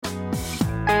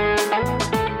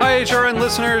HRN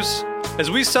listeners.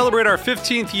 As we celebrate our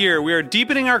 15th year, we are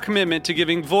deepening our commitment to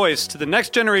giving voice to the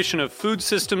next generation of food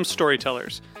systems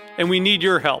storytellers, and we need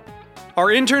your help. Our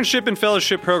internship and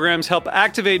fellowship programs help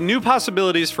activate new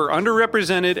possibilities for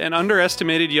underrepresented and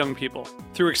underestimated young people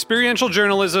through experiential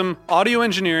journalism, audio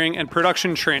engineering, and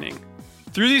production training.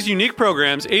 Through these unique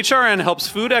programs, HRN helps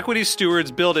food equity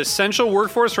stewards build essential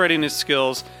workforce readiness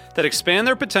skills that expand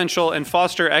their potential and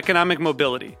foster economic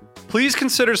mobility. Please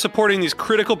consider supporting these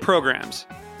critical programs.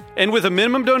 And with a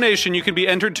minimum donation, you can be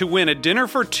entered to win a dinner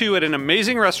for two at an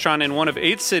amazing restaurant in one of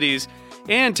 8 cities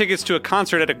and tickets to a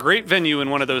concert at a great venue in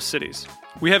one of those cities.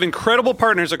 We have incredible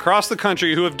partners across the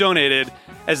country who have donated,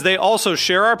 as they also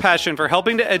share our passion for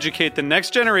helping to educate the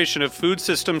next generation of food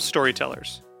systems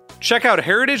storytellers. Check out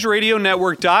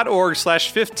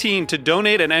heritageradionetwork.org/15 to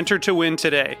donate and enter to win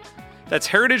today. That's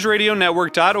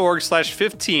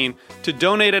heritageradionetwork.org/15 to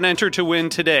donate and enter to win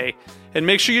today. And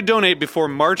make sure you donate before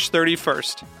March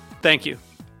 31st. Thank you.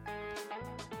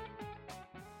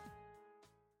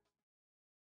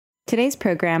 Today's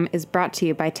program is brought to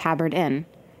you by Tabard Inn,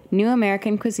 new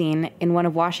American cuisine in one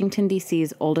of Washington,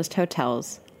 D.C.'s oldest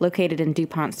hotels, located in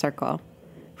DuPont Circle.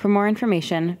 For more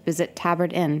information, visit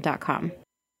tabardinn.com.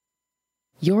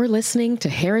 You're listening to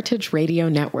Heritage Radio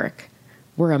Network.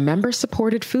 We're a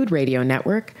member-supported food radio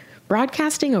network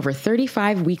broadcasting over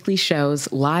 35 weekly shows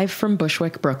live from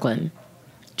Bushwick, Brooklyn.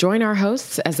 Join our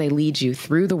hosts as they lead you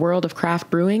through the world of craft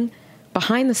brewing,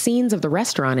 behind the scenes of the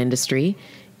restaurant industry,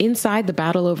 inside the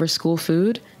battle over school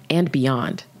food, and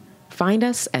beyond. Find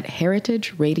us at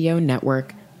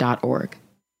heritageradionetwork.org.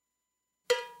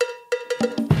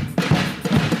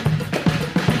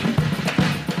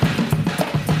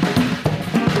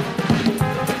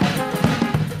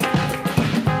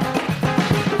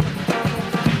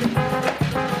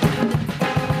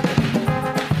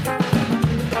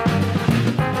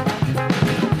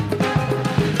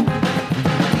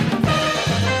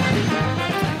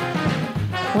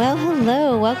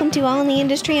 Welcome to All in the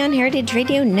Industry on Heritage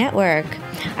Radio Network.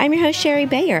 I'm your host, Sherry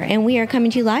Bayer, and we are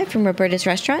coming to you live from Roberta's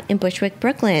Restaurant in Bushwick,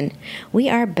 Brooklyn. We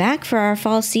are back for our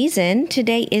fall season.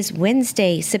 Today is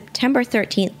Wednesday, September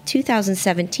 13th,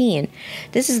 2017.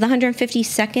 This is the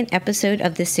 152nd episode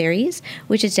of this series,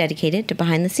 which is dedicated to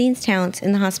behind-the-scenes talents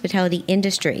in the hospitality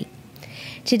industry.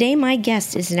 Today, my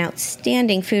guest is an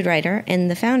outstanding food writer and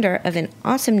the founder of an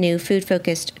awesome new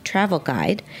food-focused travel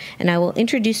guide, and I will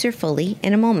introduce her fully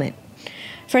in a moment.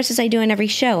 First, as I do on every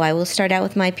show, I will start out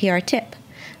with my PR tip.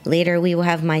 Later, we will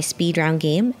have my speed round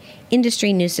game,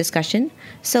 industry news discussion,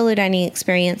 solo dining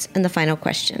experience, and the final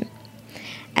question.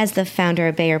 As the founder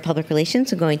of Bayer Public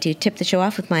Relations, I'm going to tip the show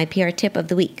off with my PR tip of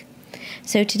the week.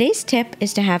 So today's tip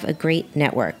is to have a great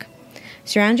network.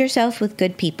 Surround yourself with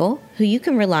good people who you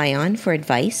can rely on for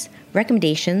advice,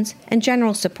 recommendations, and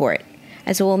general support,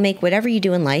 as it will make whatever you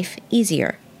do in life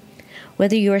easier.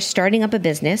 Whether you are starting up a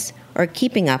business or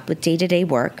keeping up with day-to-day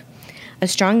work, a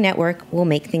strong network will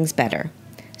make things better.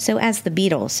 So as the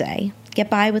Beatles say, get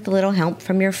by with a little help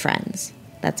from your friends.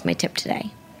 That's my tip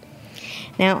today.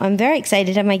 Now, I'm very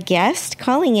excited to have my guest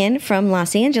calling in from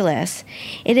Los Angeles.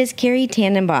 It is Kiri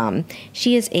Tannenbaum.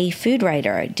 She is a food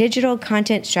writer, digital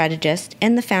content strategist,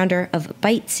 and the founder of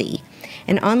Bitesee,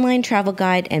 an online travel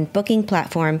guide and booking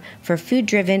platform for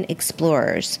food-driven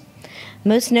explorers.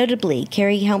 Most notably,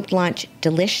 Kiri helped launch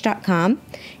Delish.com,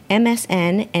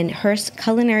 MSN, and Hearst's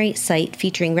culinary site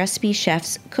featuring recipe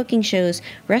chefs, cooking shows,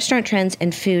 restaurant trends,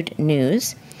 and food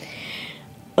news.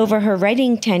 Over her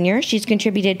writing tenure, she's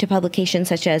contributed to publications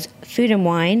such as Food and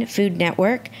Wine, Food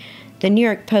Network, The New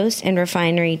York Post, and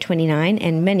Refinery 29,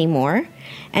 and many more.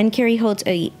 And Kiri holds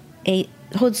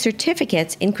holds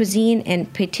certificates in cuisine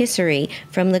and patisserie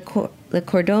from Le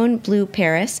Cordon Bleu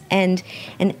Paris and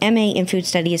an MA in food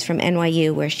studies from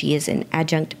NYU, where she is an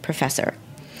adjunct professor.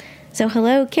 So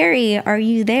hello, Kiri, are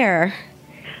you there?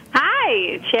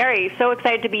 Hi, Sherry. So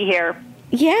excited to be here.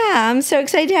 Yeah, I'm so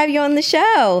excited to have you on the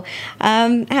show.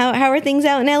 How are things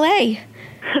out in LA?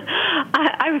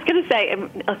 I was going to say,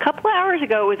 a couple of hours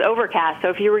ago it was overcast, so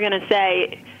if you were going to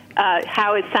say,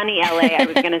 how is sunny LA, I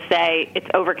was going to say it's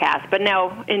overcast. But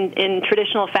no, in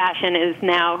traditional fashion, it is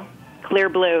now clear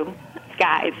blue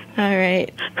skies. All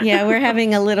right. Yeah, we're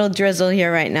having a little drizzle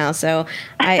here right now, so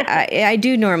I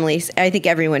do normally, I think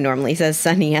everyone normally says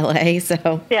sunny LA,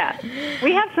 so. Yeah,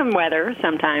 we have some weather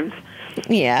sometimes.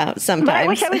 Yeah, sometimes. But I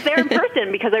wish I was there in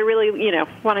person because I really,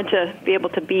 wanted to be able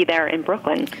to be there in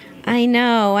Brooklyn. I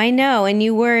know. And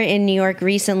you were in New York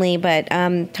recently, but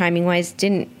timing-wise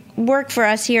didn't work for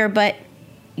us here. But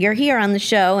you're here on the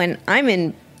show, and I'm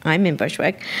in I'm in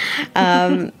Bushwick.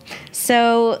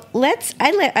 So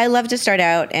I love to start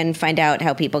out and find out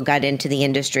how people got into the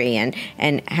industry and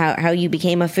how you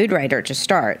became a food writer to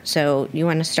start. So you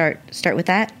want to start with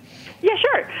that? Yeah,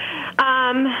 sure.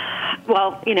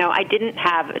 Well, I didn't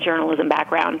have a journalism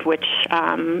background, which,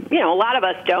 a lot of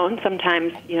us don't.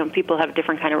 Sometimes, people have a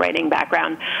different kind of writing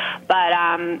background. But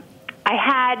I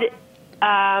had,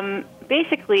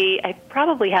 basically, I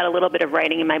probably had a little bit of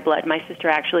writing in my blood. My sister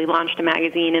actually launched a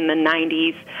magazine in the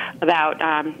 90s about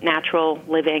natural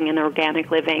living and organic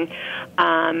living.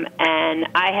 And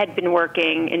I had been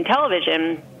working in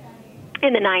television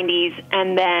in the 90s,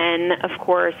 and then, of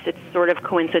course, it's sort of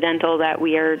coincidental that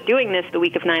we are doing this the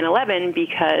week of 9/11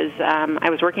 because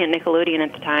I was working at Nickelodeon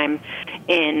at the time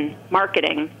in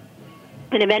marketing,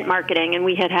 in event marketing, and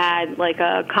we had like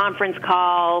a conference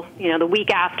call, the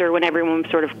week after when everyone was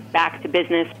sort of back to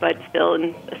business but still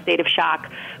in a state of shock.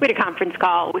 We had a conference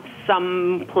call with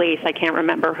some place, I can't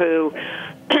remember who,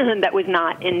 that was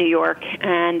not in New York,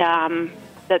 and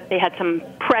that they had some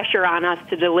pressure on us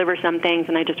to deliver some things,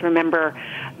 and I just remember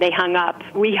we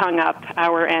hung up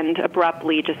our end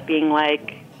abruptly, just being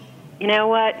like, you know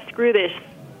what, screw this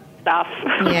stuff.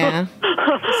 Yeah.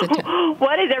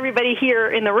 What does everybody here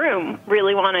in the room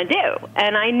really want to do?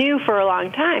 And I knew for a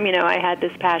long time, I had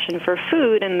this passion for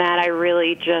food, and that I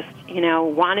really just,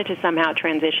 wanted to somehow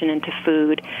transition into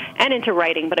food and into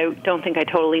writing, but I don't think I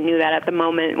totally knew that at the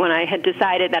moment when I had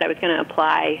decided that I was going to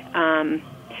apply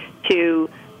to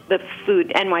the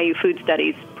NYU Food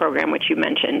Studies program, which you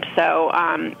mentioned. So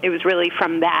it was really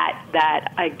from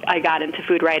that I got into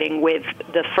food writing, with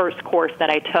the first course that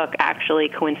I took actually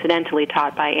coincidentally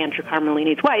taught by Andrew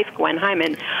Carmelini's wife, Gwen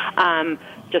Hyman,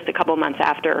 just a couple months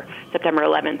after September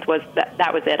 11th.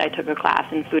 That was it. I took a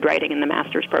class in food writing in the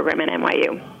master's program at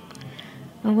NYU.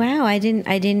 Oh, wow. I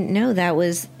didn't know that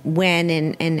was when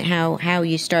and how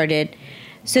you started.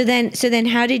 So then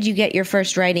how did you get your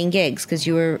first writing gigs? Because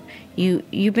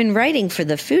you've been writing for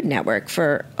the Food Network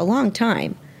for a long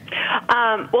time.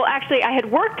 Well, actually, I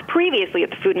had worked previously at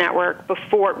the Food Network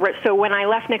before. So when I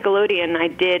left Nickelodeon, I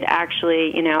did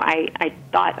actually, I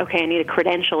thought, okay, I need a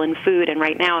credential in food, and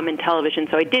right now I'm in television.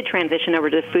 So I did transition over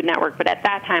to the Food Network, but at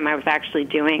that time I was actually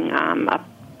doing a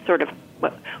sort of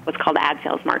what's called ad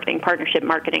sales marketing, partnership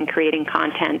marketing, creating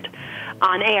content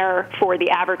on air for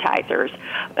the advertisers.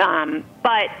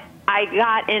 But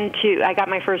I got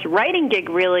my first writing gig,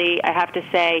 really, I have to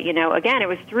say, again, it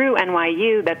was through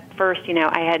NYU that first,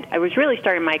 I was really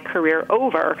starting my career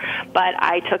over, but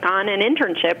I took on an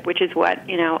internship, which is what,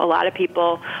 a lot of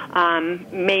people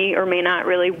may or may not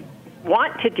really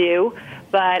want to do,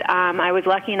 but I was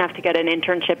lucky enough to get an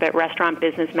internship at Restaurant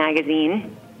Business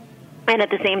Magazine. And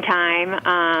at the same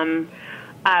time,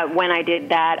 when I did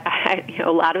that,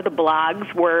 a lot of the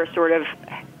blogs were sort of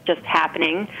just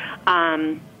happening.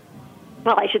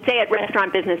 Well, I should say at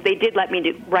Restaurant Business, they did let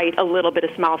me write a little bit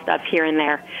of small stuff here and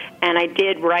there. And I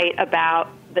did write about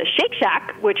the Shake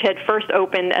Shack, which had first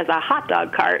opened as a hot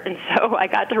dog cart. And so I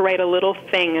got to write a little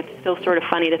thing. It's still sort of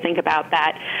funny to think about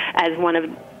that as one of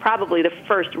probably the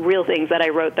first real things that I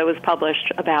wrote that was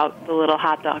published about the little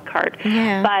hot dog cart.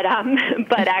 Yeah.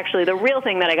 But actually the real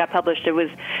thing that I got published, it was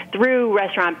through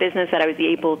Restaurant Business that I was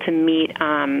able to meet,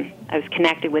 I was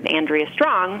connected with Andrea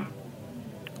Strong,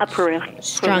 a prolific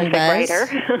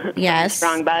writer. Yes.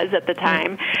 Strong Buzz at the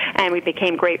time. And we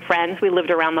became great friends. We lived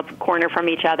around the corner from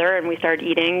each other, and we started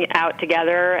eating out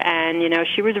together. And,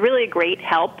 she was really a great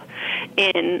help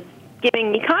in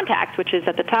giving me contacts, which is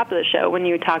at the top of the show when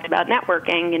you talked about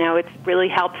networking. It really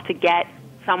helps to get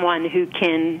someone who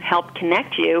can help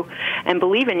connect you and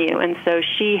believe in you. And so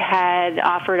she had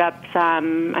offered up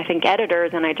some, I think,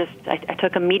 editors, and I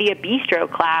took a media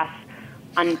bistro class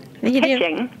on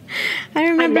pitching. I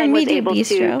remember and then was Media able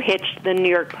Bistro. to pitch the New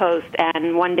York Post,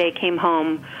 and one day came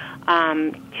home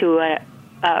to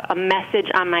a message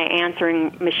on my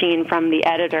answering machine from the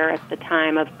editor at the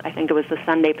time of, I think it was the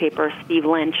Sunday paper, Steve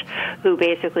Lynch, who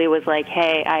basically was like,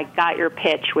 hey, I got your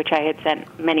pitch, which I had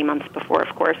sent many months before,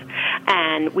 of course,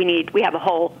 and we have a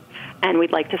hole, and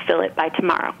we'd like to fill it by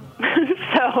tomorrow.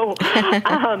 So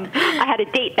I had a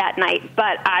date that night,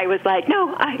 but I was like,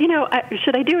 no,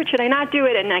 should I do it? Should I not do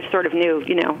it? And I sort of knew,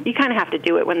 you kind of have to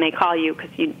do it when they call you because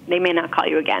they may not call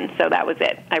you again. So that was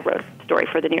it. I wrote a story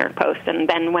for the New York Post and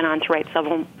then went on to write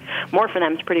several more for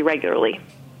them pretty regularly.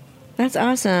 That's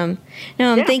awesome.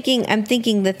 No, I'm thinking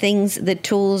the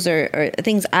tools or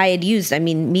things I had used. I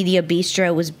mean, Media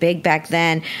Bistro was big back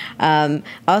then.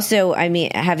 Also, I mean,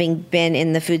 having been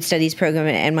in the food studies program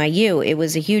at NYU, it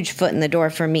was a huge foot in the door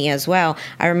for me as well.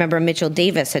 I remember Mitchell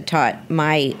Davis had taught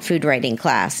my food writing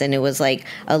class, and it was like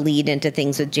a lead into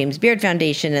things with James Beard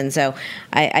Foundation. And so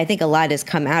I think a lot has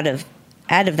come out of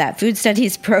that food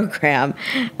studies program,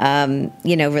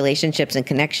 relationships and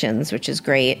connections, which is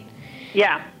great.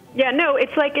 Yeah. Yeah, no,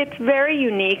 it's very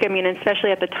unique. I mean,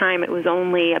 especially at the time, it was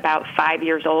only about 5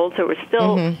 years old, so it was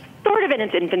still sort of in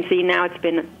its infancy. Now it's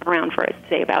been around for, I'd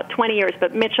say, about 20 years.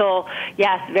 But Mitchell,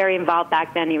 yes, very involved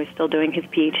back then. He was still doing his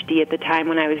PhD at the time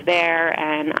when I was there.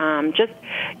 And just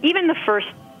even the first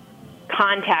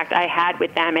contact I had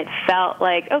with them, it felt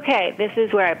like, okay, this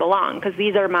is where I belong, because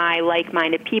these are my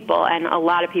like-minded people. And a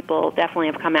lot of people definitely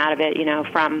have come out of it,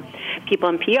 from people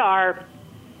in PR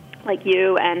like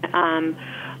you and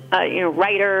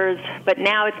writers, but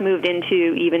now it's moved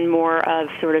into even more of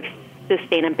sort of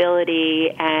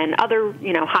sustainability and other,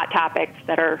 hot topics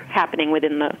that are happening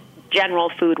within the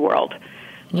general food world.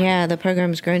 Yeah, the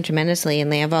program's grown tremendously,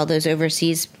 and they have all those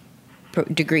overseas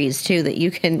degrees too that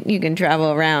you can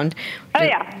travel around. Oh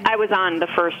yeah, I was on the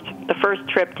first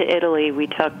trip to Italy we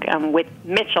took with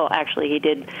Mitchell. Actually, he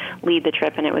did lead the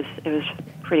trip, and it was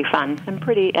pretty fun and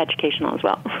pretty educational as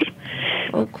well.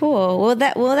 Oh, cool. Well,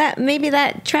 that maybe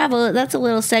that travel, that's a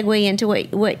little segue into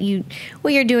what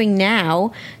you're doing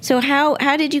now. So how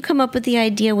did you come up with the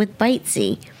idea with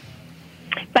Bitesee?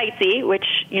 Bitesee, which,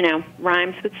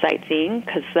 rhymes with sightseeing,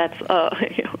 because that's,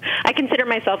 I consider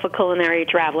myself a culinary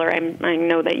traveler. I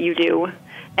know that you do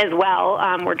as well.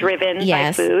 We're driven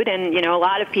by food, and, a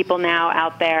lot of people now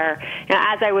out there,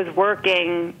 as I was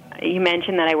working, you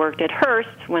mentioned that I worked at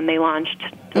Hearst when they launched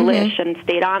Delish and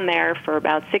stayed on there for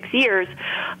about 6 years.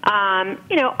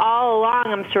 All along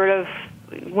I'm sort of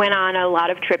went on a lot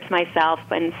of trips myself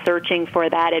and searching for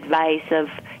that advice of,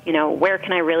 where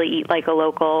can I really eat like a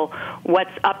local,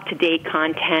 what's up-to-date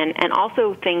content, and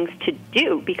also things to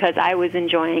do, because I was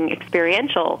enjoying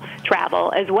experiential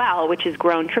travel as well, which has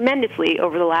grown tremendously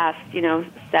over the last,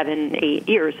 7-8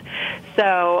 years.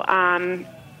 So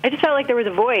I just felt like there was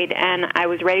a void, and I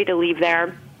was ready to leave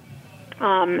there.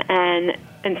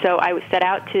 And so I set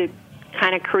out to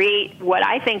kind of create what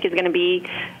I think is going to be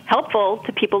helpful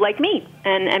to people like me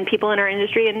and people in our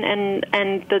industry and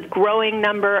the growing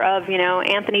number of,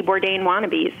 Anthony Bourdain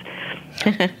wannabes.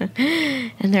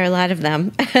 And there are a lot of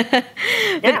them.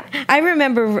 Yeah. I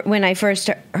remember when I first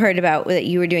heard about that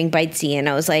you were doing Bitesee, and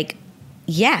I was like,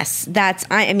 yes,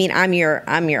 I'm your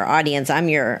audience. I'm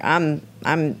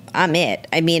it.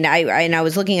 I mean, I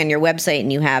was looking on your website,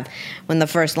 and you have one of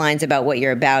the first lines about what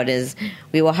you're about is,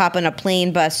 we will hop on a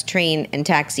plane, bus, train, and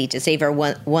taxi to save our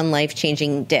one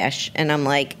life-changing dish. And I'm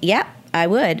like, yep, I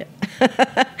would.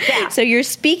 Yeah. So you're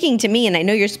speaking to me, and I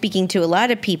know you're speaking to a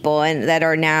lot of people, and that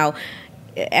are now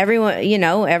everyone.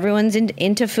 Everyone's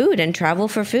into food and travel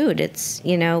for food. It's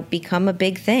become a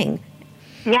big thing.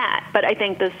 Yeah, but I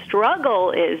think the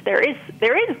struggle is there is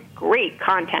great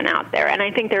content out there, and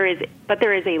I think there is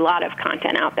a lot of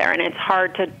content out there, and it's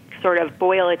hard to sort of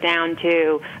boil it down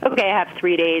to, okay, I have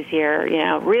 3 days here,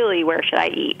 really, where should I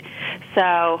eat?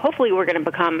 So hopefully we're going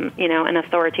to become, an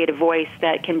authoritative voice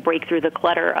that can break through the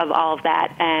clutter of all of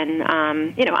that. And,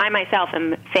 I myself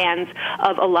am fans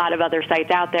of a lot of other sites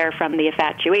out there, from The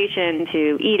Infatuation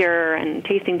to Eater and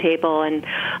Tasting Table, and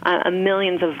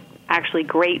millions of actually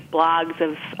great blogs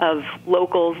of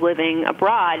locals living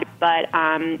abroad. But,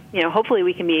 hopefully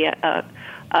we can be a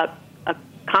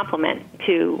complement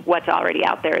to what's already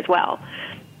out there as well.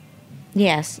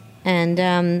 Yes, and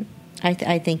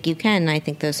I think you can. I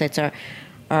think those sites are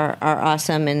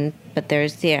awesome, but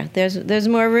there's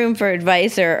more room for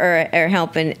advice or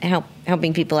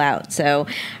helping people out. So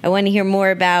I want to hear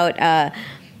more about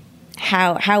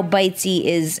how Bitesee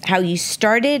is, how you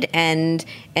started and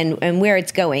where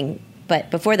it's going. But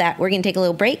before that, we're going to take a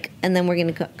little break, and then we're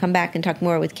going to come back and talk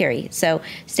more with Kiri. So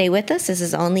stay with us. This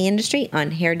is All in the Industry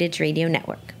on Heritage Radio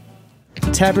Network.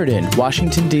 Tabard Inn,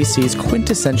 Washington, D.C.'s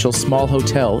quintessential small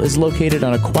hotel, is located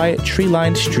on a quiet,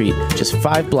 tree-lined street just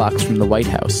 5 blocks from the White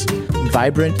House.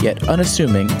 Vibrant yet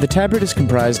unassuming, the Tabard is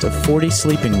comprised of 40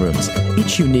 sleeping rooms,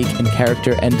 each unique in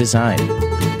character and design.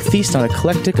 Feast on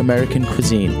eclectic American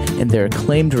cuisine in their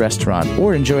acclaimed restaurant,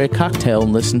 or enjoy a cocktail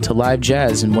and listen to live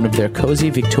jazz in one of their cozy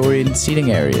Victorian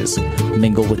seating areas.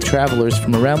 Mingle with travelers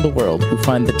from around the world who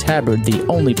find the Tabard the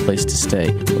only place to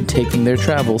stay when taking their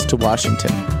travels to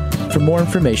Washington. For more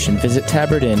information, visit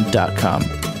tabardinn.com.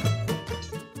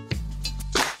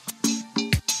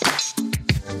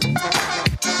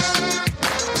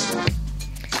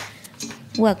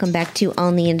 Welcome back to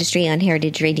On the Industry on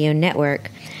Heritage Radio Network.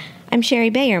 I'm Sherry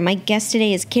Bayer. My guest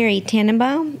today is Kiri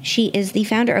Tannenbaum. She is the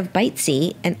founder of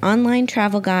Bitesee, an online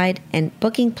travel guide and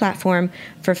booking platform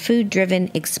for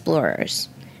food-driven explorers.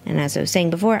 And as I was saying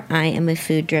before, I am a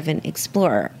food-driven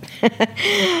explorer.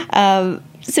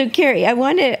 So, Kiri, I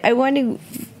want to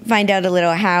find out a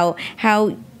little how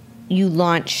you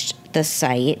launched the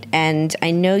site, and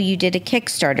I know you did a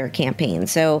Kickstarter campaign.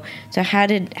 So how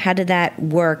did that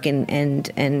work,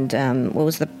 and what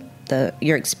was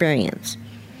your experience?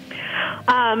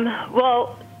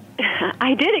 Well,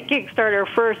 I did a Kickstarter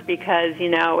first because,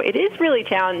 it is really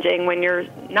challenging when you're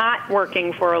not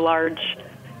working for a large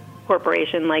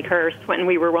corporation like Hearst when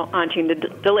we were launching the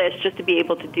Delish, just to be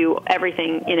able to do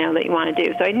everything, that you want to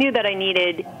do. So I knew that I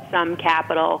needed some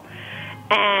capital.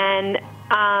 And,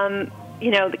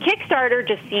 the Kickstarter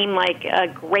just seemed like a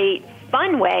great,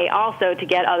 fun way also to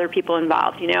get other people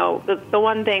involved. The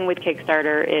one thing with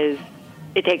Kickstarter is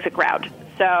it takes a crowd.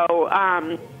 So,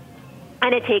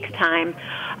 and it takes time.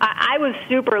 I was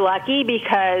super lucky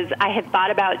because I had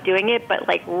thought about doing it, but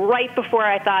right before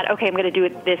I thought, okay, I'm going to do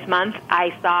it this month,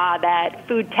 I saw that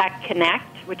Food Tech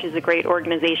Connect, which is a great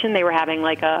organization, they were having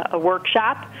a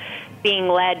workshop being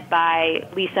led by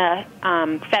Lisa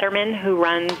Fetterman, who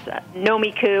runs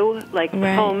Nomiku,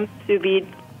 home sous vide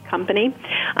company,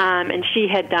 and she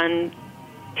had done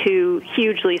 2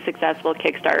 hugely successful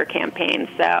Kickstarter campaigns.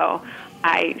 So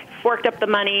I forked up the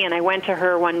money and I went to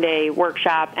her one-day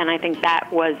workshop, and I think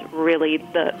that was really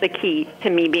the key to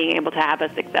me being able to have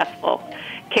a successful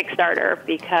Kickstarter,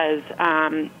 because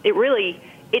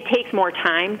it takes more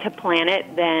time to plan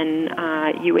it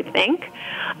than you would think.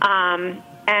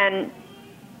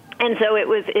 And so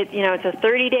it's a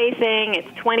 30-day thing. It's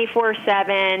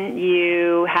 24/7.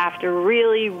 You have to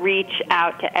really reach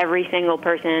out to every single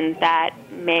person that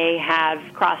may have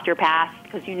crossed your path,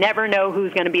 because you never know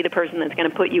who's going to be the person that's going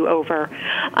to put you over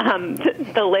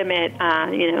the limit,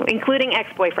 including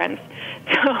ex-boyfriends.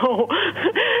 So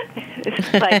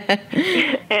it's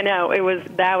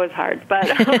that was hard, but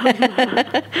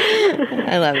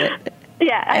I love it.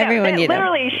 Yeah, everyone.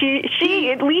 Literally,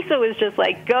 Lisa was just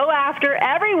go after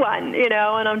everyone, and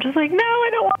I'm just like, no, I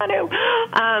don't want to.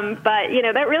 But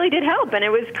that really did help, and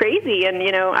it was crazy. And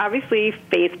obviously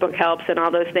Facebook helps and all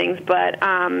those things. But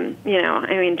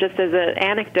just as an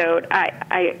anecdote,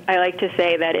 I like to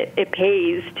say that it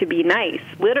pays to be nice,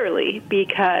 literally,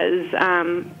 because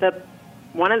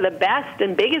one of the best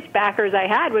and biggest backers I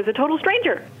had was a total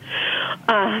stranger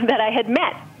that I had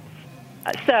met.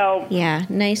 So yeah,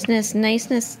 niceness.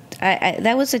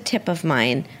 That was a tip of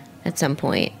mine at some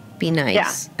point. Be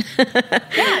nice. Yeah.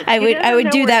 I would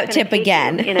do that tip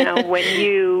again. When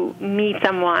you meet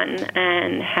someone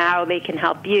and how they can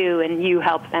help you and you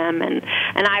help them, and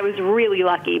I was really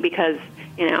lucky because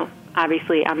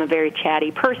obviously I'm a very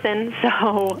chatty person,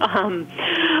 so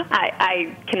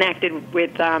I connected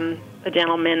with a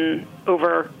gentleman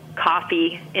over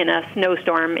coffee in a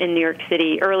snowstorm in New York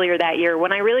City earlier that year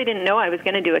when I really didn't know I was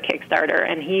going to do a Kickstarter,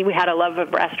 and he had a love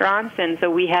of restaurants, and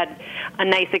so we had a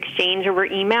nice exchange over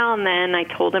email, and then I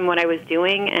told him what I was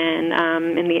doing,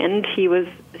 and in the end he was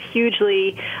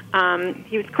hugely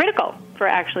he was critical for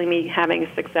actually me having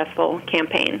a successful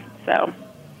campaign. So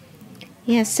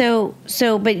yeah, so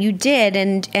but you did,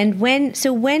 and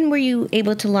when were you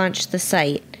able to launch the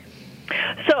site?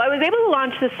 So I was able to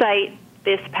launch the site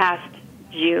this past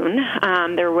June.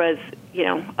 There was,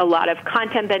 a lot of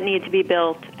content that needed to be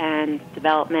built, and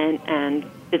development and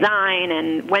design,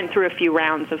 and went through a few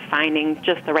rounds of finding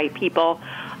just the right people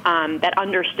that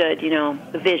understood,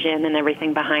 the vision and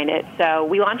everything behind it. So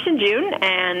we launched in June,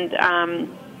 and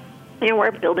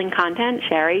we're building content.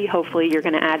 Sherry, hopefully you're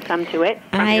going to add some to it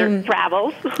from your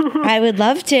travels. I would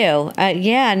love to.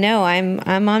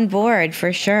 I'm on board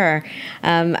for sure.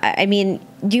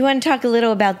 Do you want to talk a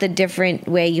little about the different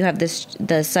way you have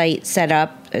the site set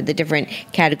up, or the different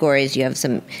categories? You have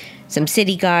some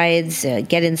city guides,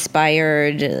 get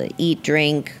inspired, eat,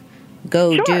 drink,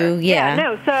 go, sure. do. Yeah.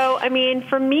 No. So,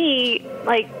 for me,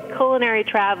 culinary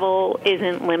travel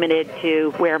isn't limited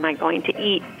to where am I going to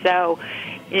eat. So,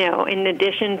 in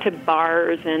addition to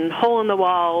bars and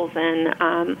hole-in-the-walls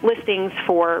and listings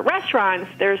for restaurants,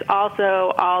 there's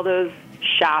also all those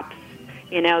shops,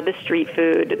 the street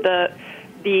food,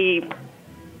 the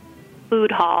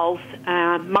food halls,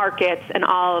 markets, and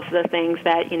all of the things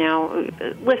that,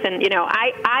 listen,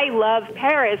 I love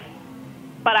Paris,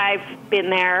 but I've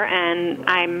been there, and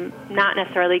I'm not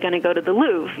necessarily going to go to the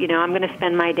Louvre. I'm going to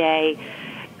spend my day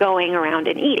going around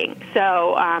and eating.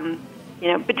 So,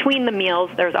 between the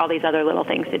meals, there's all these other little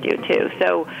things to do too.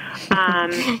 So,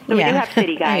 we do have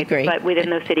city guides, but within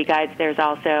those city guides, there's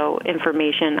also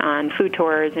information on food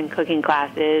tours and cooking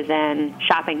classes and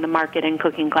shopping the market and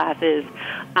cooking classes,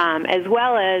 as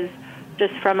well as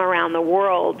just from around the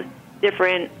world,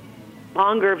 different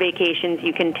longer vacations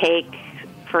you can take.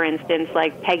 For instance,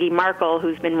 like Peggy Markle,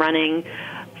 who's been running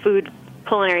food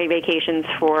culinary vacations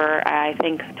for, I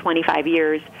think, 25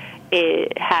 years.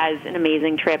 It has an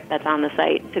amazing trip that's on the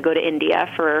site to go to India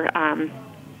for, I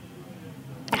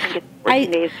think it's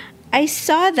 14 days. I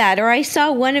saw that, or I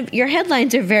saw one of your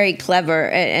headlines are very clever,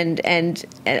 and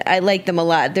I like them a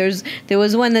lot. There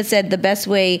was one that said the best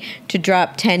way to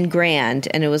drop 10 grand,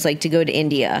 and it was like to go to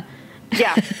India.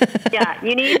 Yeah, yeah.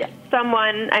 You need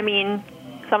someone. I mean,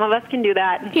 some of us can do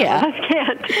that, and some of us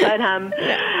can't.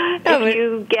 But if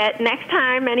you get next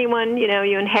time anyone,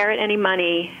 you inherit any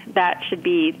money, that should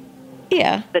be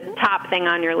the top thing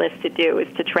on your list to do is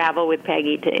to travel with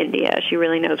Peggy to India. She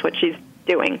really knows what she's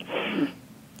doing.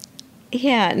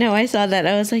 Yeah, no, I saw that.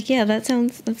 I was like, yeah, that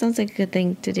sounds like a good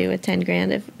thing to do with 10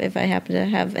 grand if I happen to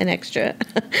have an extra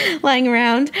lying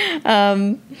around.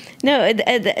 No,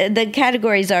 the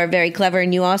categories are very clever,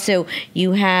 and you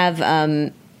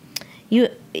have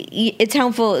it's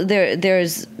helpful.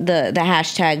 There's the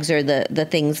hashtags or the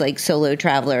things like solo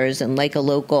travelers and like a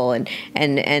local and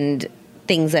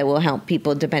things that will help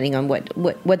people depending on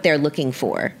what they're looking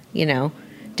for.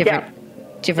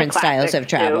 Different styles of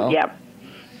travel. Too. Yep.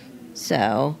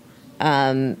 So,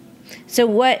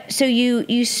 so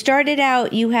you started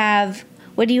out.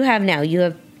 What do you have now?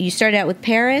 You started out with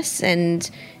Paris and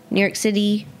New York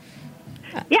City.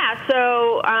 Yeah.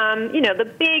 So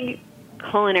the big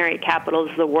culinary capitals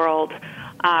of the world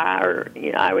are,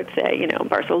 I would say,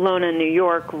 Barcelona, New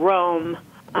York, Rome,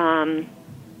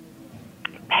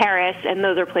 Paris, and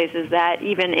those are places that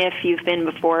even if you've been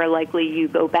before, likely you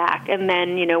go back. And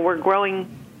then, we're growing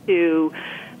to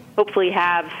hopefully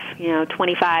have,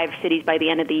 25 cities by the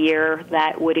end of the year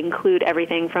that would include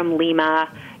everything from Lima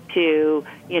to,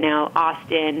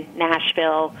 Austin,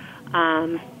 Nashville,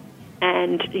 and,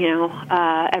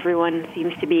 everyone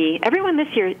this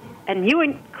year, and you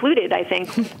included, I think,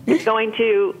 is going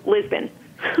to Lisbon.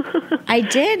 I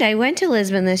did. I went to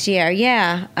Lisbon this year.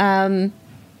 Yeah.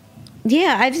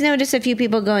 I've noticed a few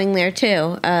people going there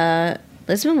too.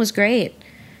 Lisbon was great.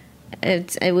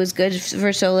 It was good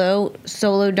for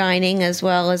solo dining as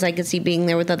well as I could see being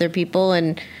there with other people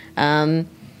and a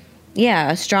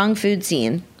strong food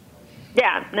scene.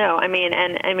 Yeah, no,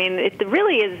 it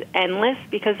really is endless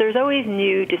because there's always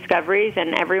new discoveries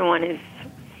and everyone is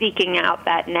seeking out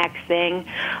that next thing.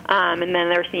 And then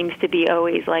there seems to be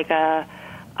always like a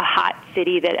hot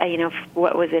city that,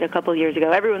 what was it a couple of years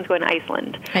ago? Everyone's going to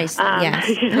Iceland. Yes.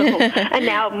 And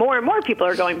now more and more people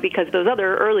are going because those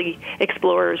other early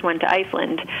explorers went to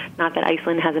Iceland. Not that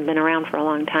Iceland hasn't been around for a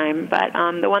long time, but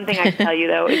the one thing I can tell you,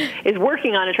 though, is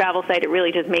working on a travel site, it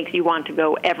really just makes you want to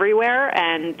go everywhere,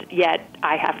 and yet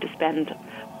I have to spend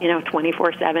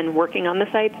 24/7 working on the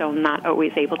site, so I'm not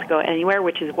always able to go anywhere,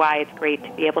 which is why it's great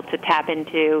to be able to tap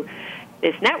into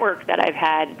this network that I've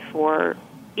had for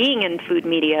being in food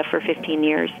media for 15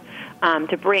 years,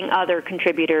 to bring other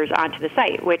contributors onto the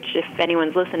site, which if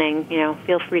anyone's listening,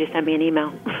 feel free to send me an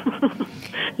email.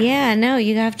 Yeah, no,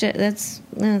 you have to, that's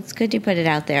good you put it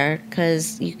out there,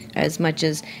 because as much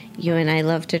as you and I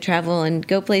love to travel and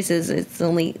go places, it's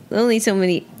only so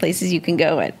many places you can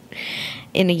go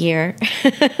in a year.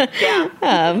 Yeah.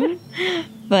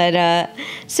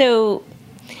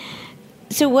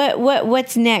 So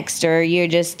what's next? Or you're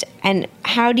just, and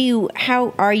how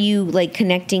are you like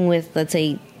connecting with, let's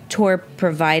say, tour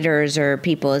providers or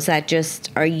people? Is that just,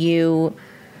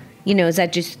 is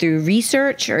that just through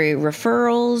research or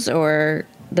referrals or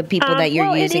the people that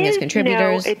you're using as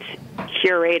contributors? It's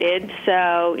curated.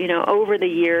 So, over the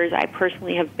years, I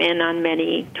personally have been on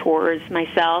many tours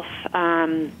myself,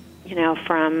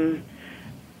 from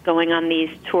going on these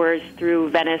tours through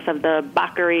Venice of the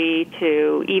Baccheri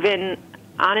to even,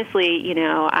 honestly,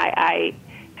 I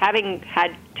having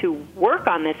had to work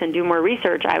on this and do more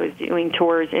research, I was doing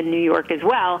tours in New York as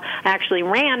well. I actually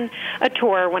ran a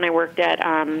tour when I worked at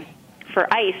for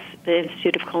ICE, the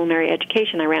Institute of Culinary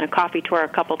Education. I ran a coffee tour a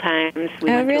couple times. We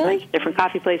went to a bunch of different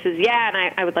coffee places. Yeah,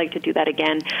 and I would like to do that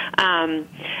again.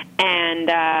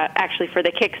 Actually, for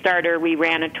the Kickstarter, we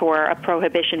ran a tour, a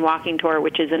Prohibition walking tour,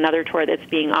 which is another tour that's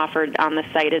being offered on the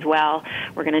site as well.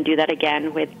 We're going to do that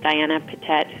again with Diana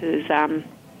Patet, who's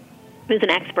an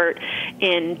expert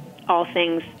in all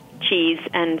things cheese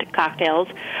and cocktails.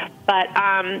 But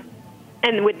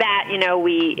and with that,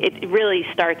 it really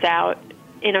starts out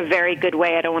in a very good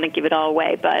way. I don't want to give it all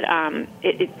away, but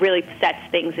it really sets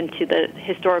things into the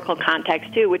historical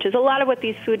context too, which is a lot of what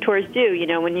these food tours do. You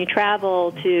know, when you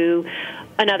travel to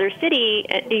another city,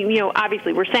 you know,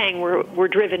 obviously we're saying we're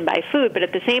driven by food, but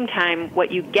at the same time,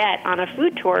 what you get on a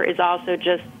food tour is also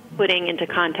just putting into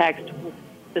context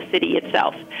the city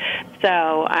itself. So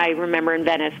I remember in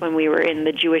Venice when we were in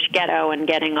the Jewish ghetto and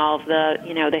getting all of the,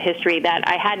 you know, the history that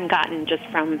I hadn't gotten just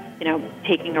from, you know,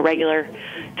 taking a regular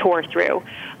tour through.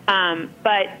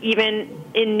 But even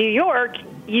in New York,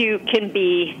 you can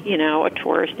be, you know, a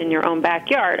tourist in your own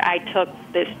backyard. I took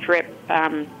this trip,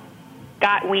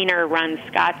 Scott Wiener runs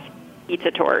Scott's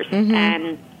Pizza Tours,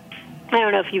 and I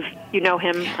don't know if you know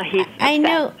him. He's I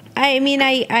know. I mean,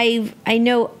 I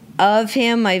know of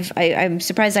him. I'm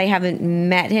surprised I haven't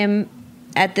met him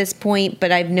at this point,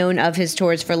 but I've known of his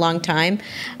tours for a long time,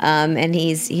 and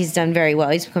he's done very well.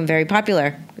 He's become very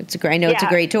popular. It's a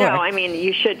great tour. No, I mean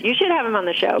you should have him on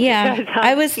the show. Yeah, because,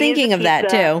 I was thinking of that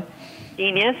too.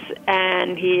 Genius,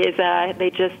 and he is.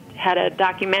 They just had a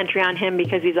documentary on him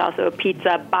because he's also a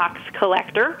pizza box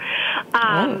collector.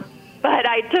 But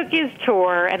I took his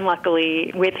tour, and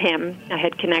luckily with him, I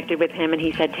had connected with him, and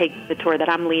he said, take the tour that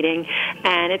I'm leading.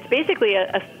 And it's basically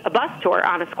a bus tour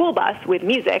on a school bus with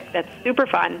music that's super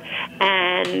fun.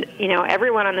 And, you know,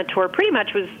 everyone on the tour pretty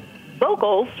much was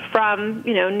locals from,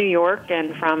 you know, New York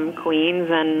and from Queens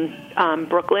and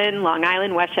Brooklyn, Long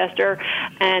Island, Westchester.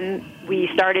 And we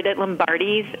started at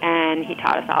Lombardi's, and he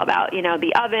taught us all about, you know,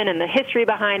 the oven and the history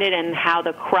behind it and how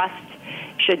the crust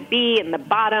should be, and the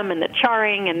bottom and the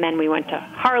charring. And then we went to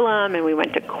Harlem and we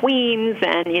went to Queens,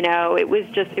 and, you know, it was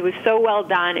so well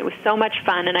done. It was so much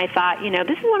fun. And I thought, you know,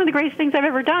 this is one of the greatest things I've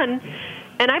ever done.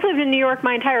 And I've lived in New York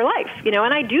my entire life, you know,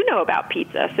 and I do know about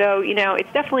pizza. So, you know,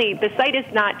 it's definitely, the site is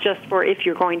not just for if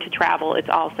you're going to travel, it's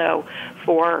also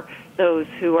for those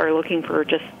who are looking for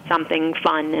just something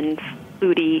fun and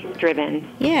foodie driven.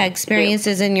 Yeah,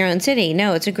 experiences in your own city.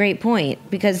 No, it's a great point,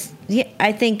 because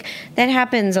I think that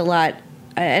happens a lot.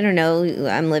 I don't know.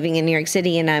 I'm living in New York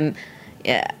City, and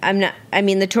I'm not. I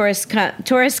mean, the tourists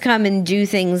come and do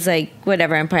things like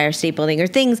whatever, Empire State Building or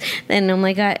things, and I'm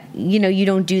like, you know, you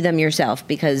don't do them yourself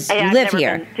because you live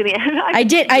here.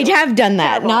 I have done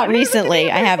that, not recently.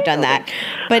 I have done that,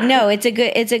 but no, it's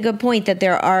a good point that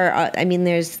there are. I mean,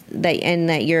 there's that, and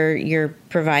that you're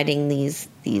providing these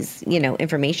you know,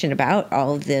 information about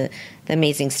all of the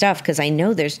amazing stuff, because I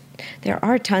know there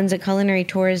are tons of culinary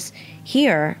tours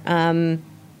here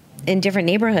in different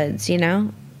neighborhoods, you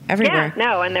know, everywhere. Yeah,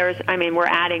 no, and we're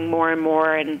adding more and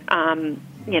more, and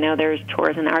you know, there's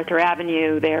tours in Arthur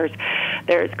Avenue. There's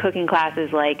cooking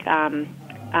classes like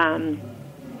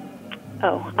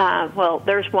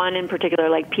there's one in particular,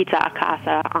 like Pizza a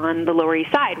Casa on the Lower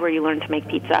East Side, where you learn to make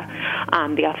pizza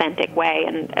the authentic way.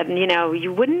 And you know,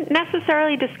 you wouldn't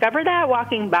necessarily discover that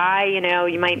walking by. You know,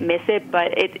 you might miss it,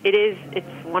 but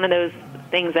it's one of those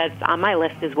things that's on my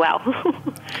list as well.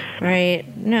 Right.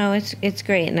 No, it's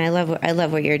great, and I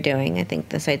love what you're doing. I think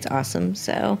the site's awesome.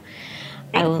 So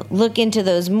I will look into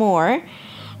those more.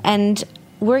 And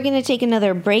we're going to take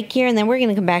another break here, and then we're going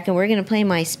to come back and we're going to play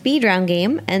my speed round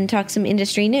game and talk some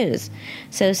industry news.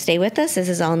 So stay with us. This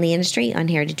is All in the Industry on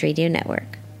Heritage Radio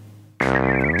Network.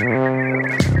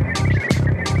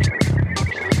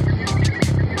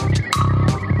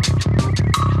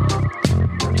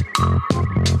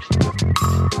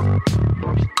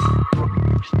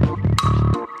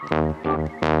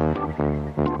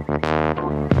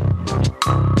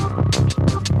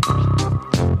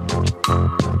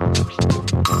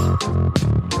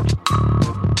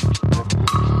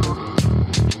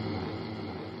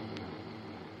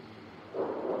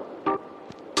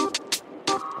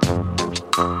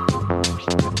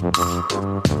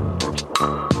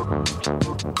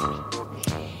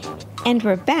 And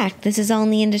we're back. This is All in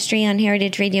the Industry on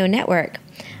Heritage Radio Network.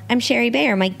 I'm Sherry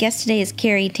Bayer. My guest today is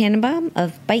Kiri Tannenbaum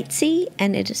of Bitesee,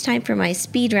 and it is time for my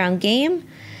speed round game.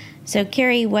 So,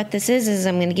 Kiri, what this is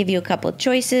I'm going to give you a couple of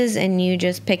choices, and you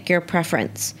just pick your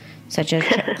preference, such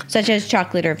as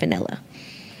chocolate or vanilla.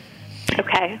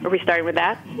 Okay. Are we starting with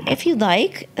that? If you'd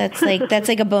like. That's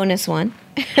like a bonus one.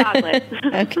 Chocolate.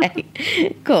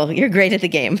 Okay. Cool. You're great at the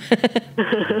game.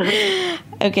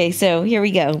 Okay, so here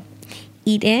we go.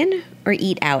 Eat in or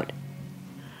eat out?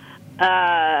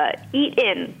 Eat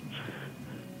in.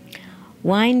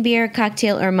 Wine, beer,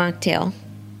 cocktail, or mocktail?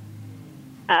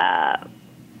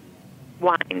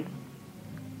 Wine.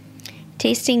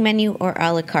 Tasting menu or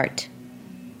a la carte?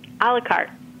 A la carte.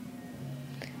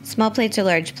 Small plates or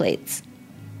large plates?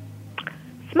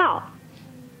 Small.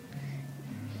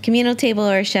 Communal table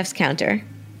or chef's counter?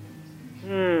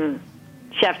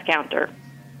 Chef's counter.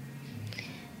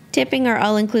 tipping or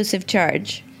all-inclusive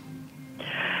charge?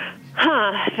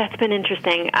 That's been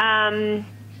interesting. I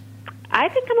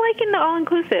think I'm liking the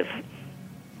all-inclusive.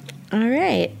 All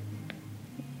right.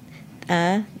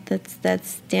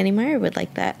 That's Danny Meyer would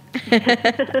like that.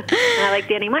 I like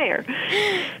Danny Meyer.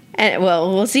 And,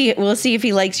 well, we'll see if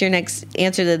he likes your next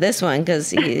answer to this one,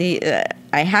 because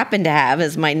I happen to have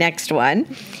as my next one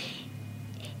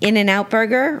In-N-Out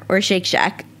Burger or Shake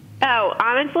Shack. Oh,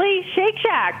 honestly, Shake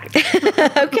Shack.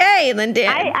 Okay, then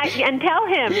Dan. And tell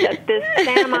him that this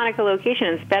Santa Monica location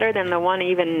is better than the one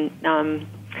even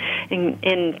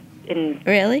in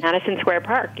Really? Madison Square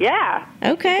Park. Yeah.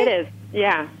 Okay. It is.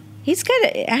 Yeah. He's got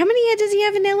how many does he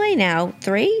have in LA now?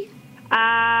 3?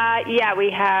 Yeah, we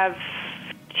have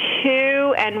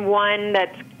 2 and 1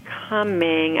 that's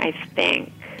coming, I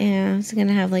think. Yeah, he's going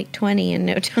to have like 20 in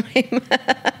no time.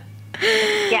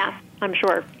 Yeah, I'm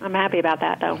sure. I'm happy about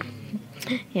that, though.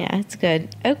 Yeah, it's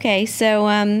good. Okay, so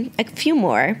a few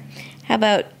more. How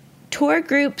about tour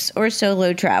groups or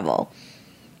solo travel?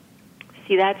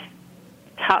 See, that's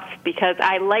tough because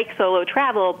I like solo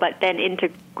travel, but then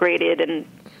integrated and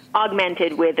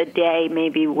augmented with a day,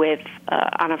 maybe with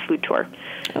on a food tour.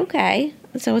 Okay,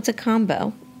 so it's a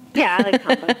combo. Yeah, I like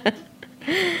combo.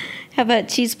 How about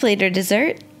cheese plate or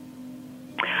dessert?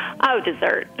 Oh,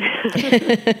 dessert.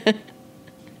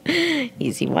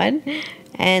 Easy one.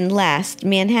 And last,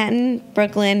 Manhattan,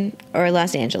 Brooklyn, or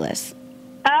Los Angeles?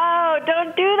 Oh,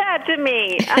 don't do that to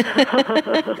me.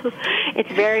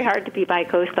 It's very hard to be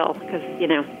bi-coastal because,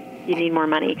 you need more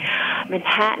money.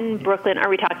 Manhattan, Brooklyn, are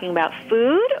we talking about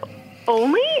food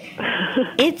only?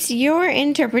 It's your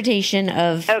interpretation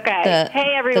of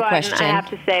Hey, everyone, the question. I have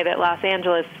to say that Los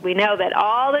Angeles, we know that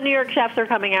all the New York chefs are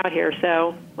coming out here,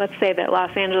 so let's say that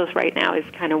Los Angeles right now is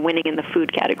kind of winning in the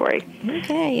food category.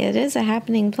 Okay, it is a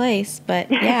happening place,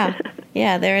 but yeah,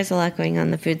 there is a lot going on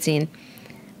in the food scene.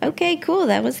 Okay, cool,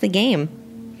 that was the game.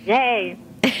 Yay.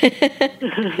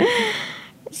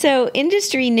 So,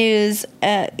 industry news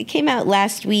came out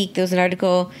last week. There was an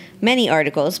article, many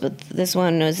articles, but this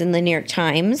one was in the New York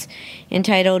Times,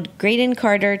 entitled Graydon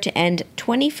Carter to End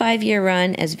 25-Year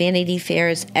Run as Vanity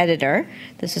Fair's Editor.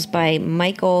 This is by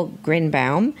Michael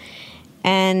Grinbaum.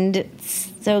 And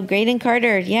so Graydon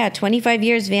Carter, 25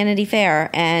 years Vanity Fair.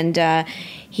 And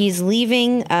he's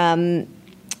leaving.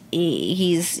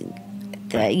 He's...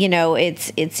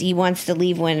 he wants to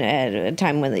leave when at a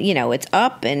time when it's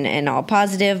up and all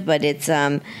positive, but it's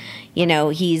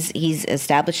he's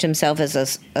established himself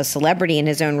as a celebrity in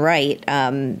his own right,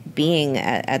 being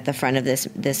at the front of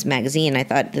this magazine. I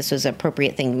thought this was an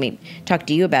appropriate thing to talk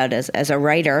to you about as a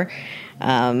writer.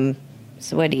 So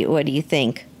what do you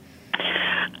think?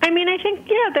 I mean, I think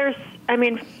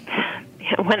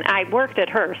when I worked at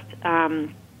Hearst.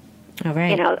 All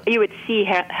right. You would see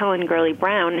Helen Gurley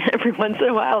Brown every once in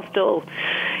a while still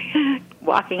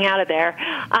walking out of there.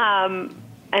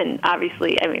 And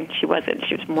obviously, she wasn't.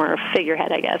 She was more a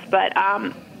figurehead, I guess. But,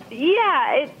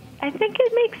 I think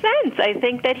it makes sense. I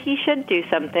think that he should do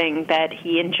something that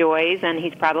he enjoys, and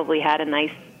he's probably had a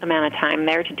nice amount of time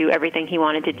there to do everything he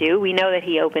wanted to do. We know that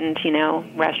he opened,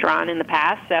 restaurant in the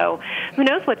past, so who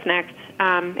knows what's next.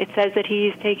 It says that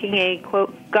he's taking a,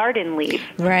 quote, garden leave.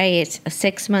 Right, a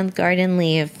 6-month garden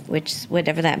leave, which,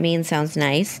 whatever that means, sounds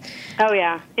nice. Oh,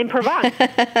 yeah, in Provence.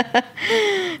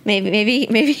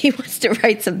 Maybe he wants to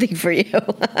write something for you.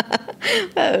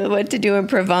 What to do in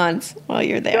Provence while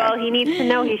you're there. Well, he needs to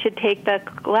know he should take the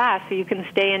class so you can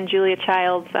stay in Julia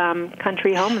Child's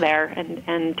country home there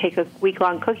and take a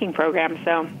week-long cooking program,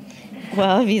 so...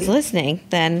 Well, if he's listening,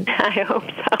 then I hope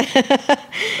so.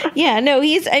 Yeah, no,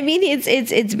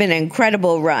 it's been an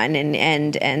incredible run,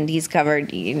 and he's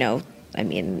covered, he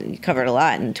covered a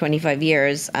lot in 25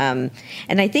 years. And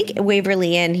I think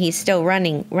Waverly Inn, he's still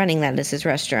running that as his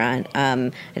restaurant.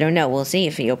 I don't know. We'll see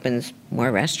if he opens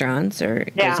more restaurants or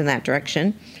goes in that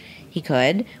direction. He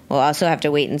could. We'll also have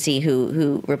to wait and see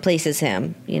who replaces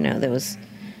him.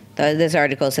 This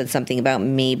article said something about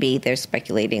maybe they're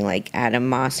speculating like Adam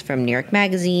Moss from New York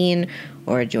Magazine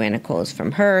or Joanna Coles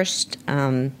from Hearst.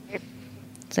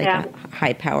 It's like a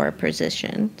high power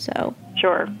position. So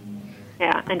sure,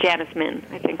 yeah, and Janice Min,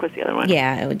 I think, was the other one.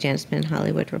 Yeah, Janice Min,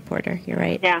 Hollywood Reporter. You're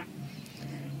right. Yeah.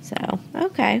 So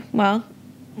okay, well,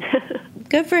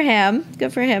 good for him.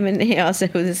 Good for him, and he also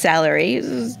his salary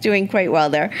is doing quite well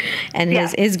there, and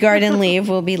his garden leave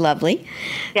will be lovely.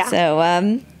 Yeah.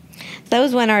 So that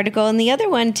was one article. And the other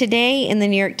one today in the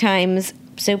New York Times,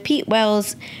 so Pete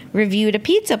Wells reviewed a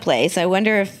pizza place. I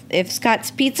wonder if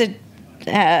Scott's Pizza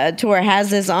Tour has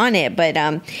this on it. But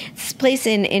this place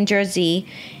in Jersey,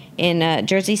 in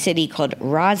Jersey City called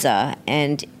Raza.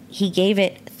 And he gave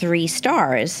it 3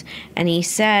 stars. And he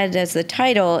said, as the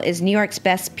title, is New York's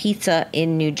best pizza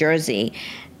in New Jersey.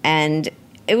 And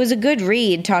it was a good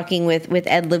read, talking with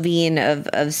Ed Levine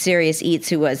of Serious Eats,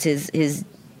 who was his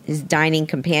dining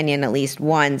companion at least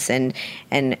once. And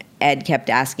Ed kept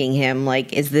asking him,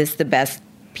 like, is this the best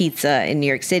pizza in New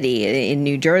York City, in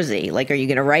New Jersey? Like, are you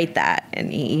going to write that?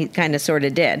 And he kind of sort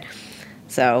of did.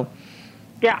 So,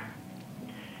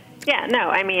 yeah, no,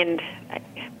 I mean,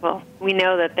 well, we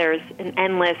know that there's an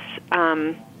endless,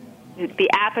 the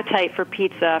appetite for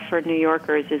pizza for New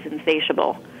Yorkers is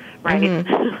insatiable, right?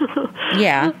 Mm-hmm.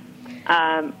 Yeah.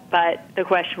 But the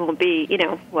question will be,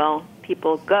 well,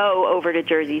 people go over to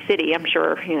Jersey City. I'm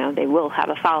sure, they will have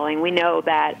a following. We know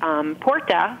that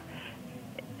Porta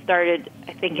started,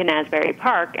 I think, in Asbury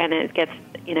Park, and it gets,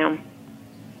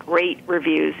 great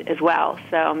reviews as well.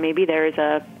 So maybe there's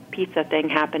a pizza thing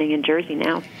happening in Jersey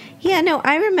now. Yeah, no,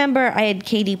 I remember I had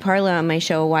Katie Parla on my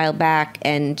show a while back,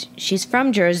 and she's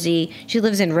from Jersey. She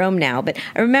lives in Rome now, but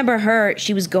I remember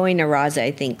she was going to Raza,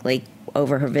 I think, like,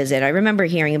 over her visit. I remember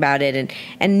hearing about it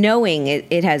and knowing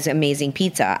it has amazing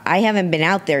pizza. I haven't been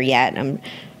out there yet. I'm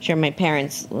sure my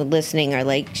parents listening are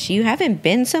like, you haven't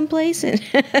been someplace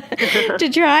to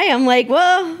try? I'm like,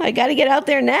 well, I got to get out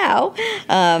there now.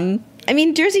 I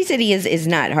mean, Jersey City is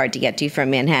not hard to get to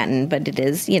from Manhattan, but it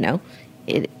is,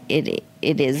 it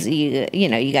is,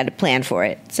 you got to plan for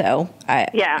it. So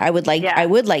I would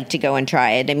like to go and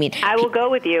try it. I mean, I will go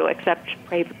with you, except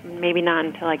maybe not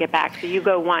until I get back. So you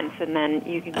go once, and then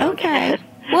you can go again.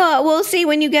 Well, we'll see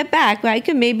when you get back. I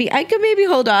could maybe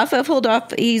hold off. I've hold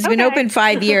off. He's been open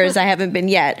 5 years. I haven't been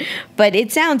yet, but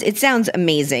it sounds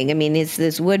amazing. I mean, it's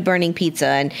this wood burning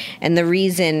pizza, and the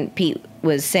reason Pete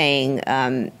was saying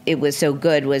it was so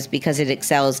good was because it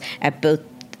excels at both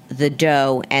the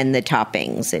dough and the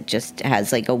toppings. It just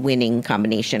has like a winning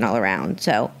combination all around.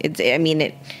 So it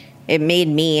made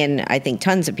me and I think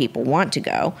tons of people want to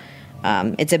go.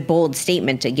 It's a bold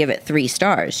statement to give it 3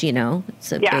 stars.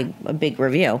 It's a big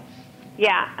review.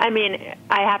 Yeah, I mean,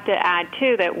 I have to add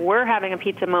too that we're having a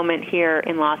pizza moment here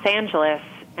in Los Angeles,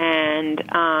 and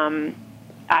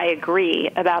I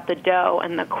agree about the dough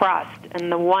and the crust.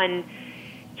 And the one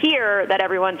here that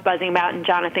everyone's buzzing about, and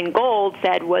Jonathan Gold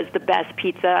said was the best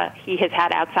pizza he has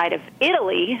had outside of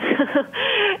Italy,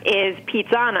 is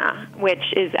Pizzana,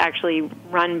 which is actually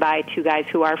run by 2 guys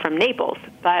who are from Naples.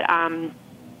 But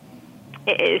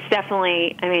it's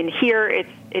definitely, I mean, here it's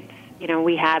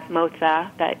we have Mozza,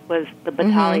 that was the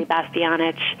Batali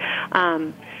Bastianich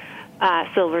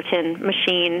Silverton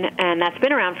machine, and that's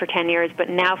been around for 10 years, but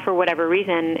now for whatever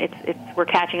reason, we're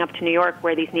catching up to New York,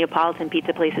 where these Neapolitan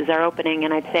pizza places are opening,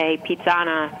 and I'd say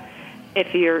Pizzana,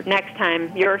 if next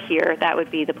time you're here, that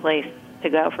would be the place to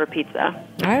go for pizza.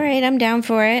 All right, I'm down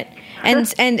for it.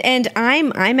 And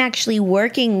I'm actually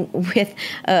working with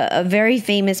a very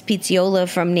famous pizziola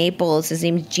from Naples. His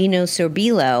name's Gino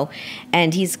Sorbillo,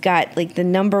 and he's got like the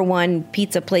 #1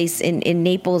 pizza place in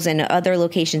Naples and other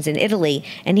locations in Italy.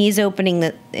 And he's opening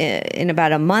in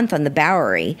about a month on the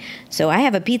Bowery. So I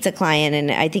have a pizza client,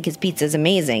 and I think his pizza is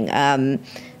amazing.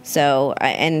 So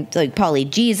and like Paulie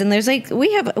G's, and there's like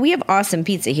we have awesome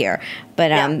pizza here,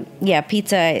 but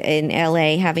pizza in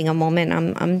LA having a moment.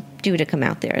 I'm due to come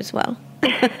out there as well.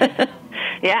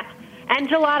 Yeah, and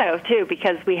gelato too,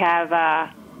 because we have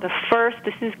the first.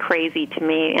 This is crazy to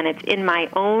me, and it's in my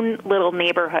own little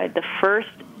neighborhood. The first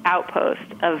outpost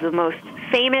of the most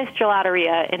famous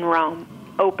gelateria in Rome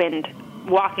opened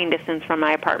walking distance from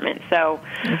my apartment. So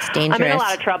it's dangerous. I'm in a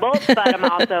lot of trouble, but I'm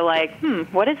also like,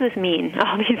 what does this mean?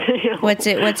 All these, What's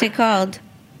it called?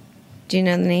 Do you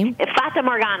know the name? It's Fata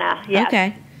Morgana. Yes.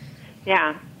 Okay.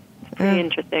 Yeah. It's pretty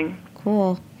interesting.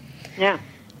 Cool. Yeah.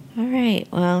 All right.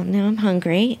 Well, now I'm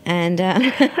hungry, and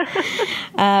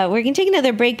we're going to take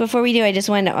another break. Before we do, I just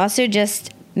wanted to also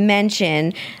just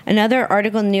mention another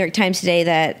article in the New York Times today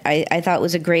that I thought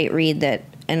was a great read,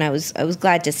 and I was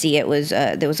glad to see it. Was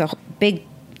there was a big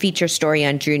feature story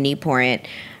on Drew Nieporent,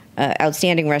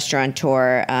 outstanding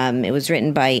restaurateur. It was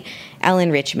written by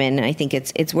Alan Richman, and I think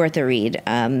it's worth a read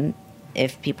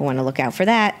if people want to look out for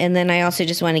that. And then I also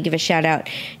just want to give a shout out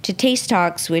to Taste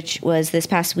Talks, which was this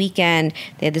past weekend.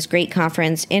 They had this great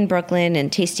conference in Brooklyn and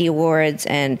Tasty Awards,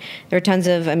 and there were tons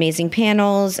of amazing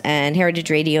panels, and Heritage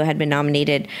Radio had been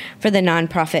nominated for the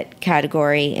nonprofit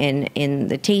category in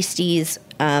the Tasties.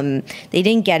 They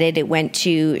didn't get it. It went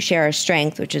to Share Our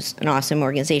Strength, which is an awesome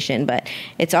organization, but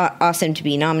it's awesome to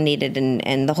be nominated,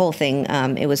 and the whole thing,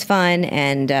 it was fun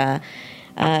and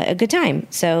a good time.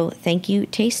 So thank you,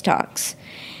 Taste Talks.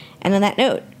 And on that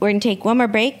note, we're going to take one more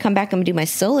break, come back, I'm going to do my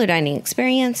solo dining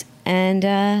experience, and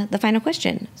the final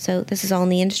question. So this is All in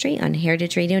the Industry on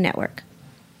Heritage Radio Network.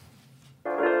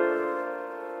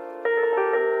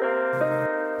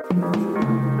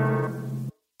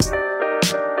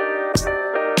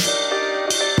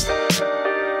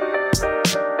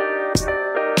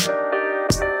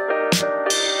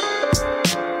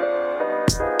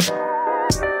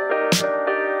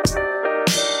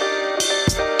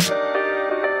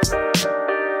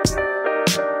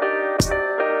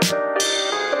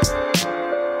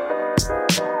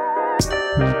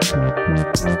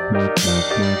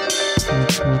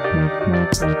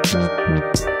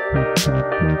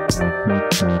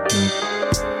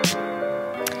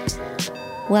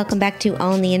 Welcome back to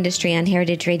All in the Industry on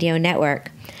Heritage Radio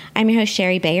Network. I'm your host,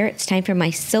 Sherry Bayer. It's time for my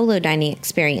solo dining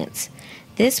experience.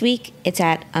 This week, it's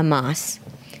at Amos.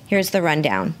 Here's the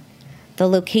rundown. The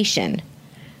location,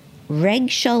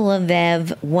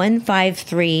 Regsjalevev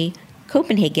 153,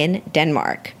 Copenhagen,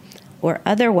 Denmark. Or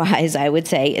otherwise, I would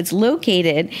say, it's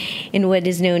located in what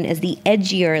is known as the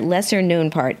edgier, lesser-known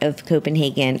part of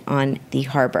Copenhagen on the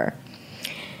harbor.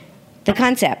 The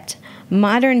concept,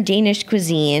 modern Danish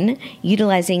cuisine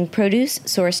utilizing produce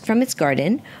sourced from its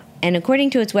garden, and according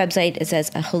to its website, it says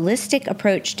a holistic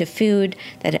approach to food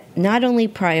that not only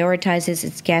prioritizes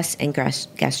its guests and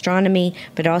gastronomy,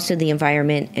 but also the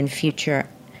environment and future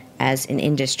as an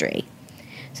industry.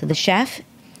 So the chef,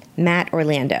 Matt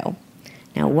Orlando.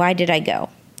 Now, why did I go?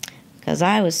 Because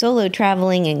I was solo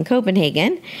traveling in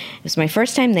Copenhagen. It was my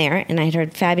first time there, and I had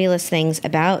heard fabulous things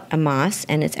about Amos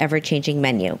and its ever-changing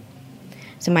menu.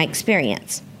 So my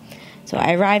experience. So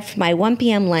I arrived for my 1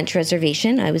 p.m. lunch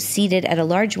reservation. I was seated at a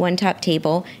large one-top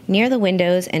table near the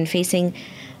windows and facing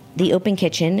the open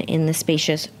kitchen in the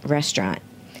spacious restaurant.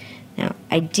 Now,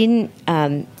 I didn't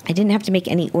have to make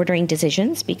any ordering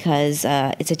decisions because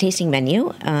it's a tasting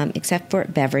menu, except for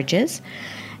beverages.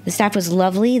 The staff was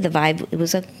lovely. The vibe, it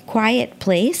was a quiet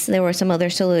place. There were some other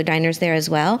solo diners there as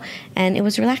well, and it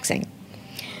was relaxing.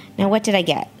 Now, what did I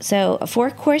get? So, a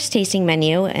 4-course tasting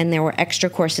menu, and there were extra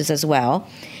courses as well.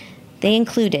 They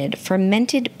included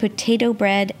fermented potato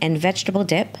bread and vegetable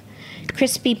dip,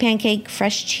 crispy pancake,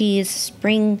 fresh cheese,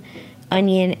 spring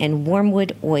onion, and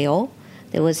wormwood oil.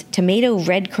 There was tomato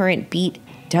red currant beet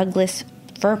Douglas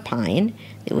fir pine.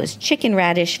 There was chicken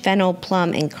radish, fennel,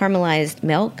 plum, and caramelized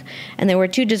milk. And there were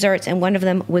 2 desserts, and one of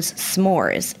them was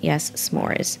s'mores. Yes,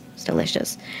 s'mores. It's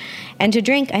delicious. And to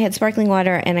drink, I had sparkling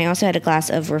water, and I also had a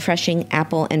glass of refreshing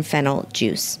apple and fennel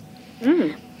juice.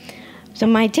 So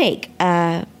my take,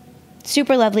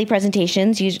 super lovely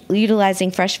presentations,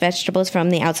 utilizing fresh vegetables from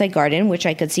the outside garden, which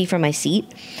I could see from my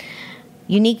seat.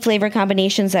 Unique flavor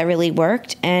combinations that really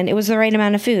worked, and it was the right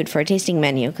amount of food for a tasting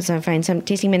menu, because I find some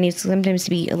tasting menus sometimes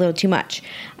to be a little too much.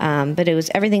 But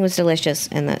everything was delicious,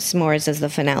 and the s'mores as the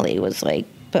finale was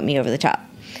put me over the top.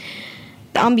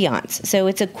 The ambiance. So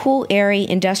it's a cool, airy,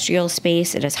 industrial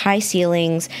space. It has high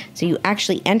ceilings. So you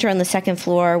actually enter on the second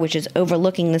floor, which is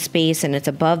overlooking the space, and it's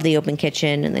above the open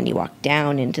kitchen. And then you walk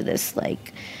down into this,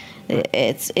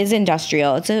 it's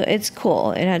industrial. It's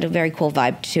cool. It had a very cool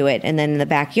vibe to it. And then in the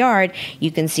backyard, you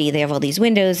can see they have all these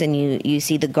windows, and you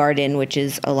see the garden, which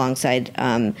is alongside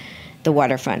the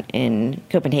waterfront in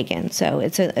Copenhagen. So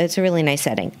it's a really nice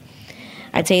setting.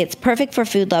 I'd say it's perfect for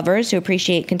food lovers who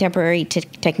appreciate contemporary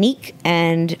technique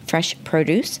and fresh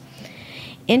produce.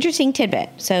 Interesting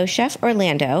tidbit. So Chef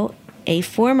Orlando, a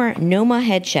former Noma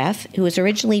head chef who was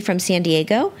originally from San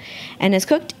Diego and has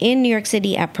cooked in New York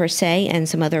City at Bitesee and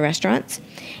some other restaurants,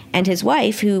 and his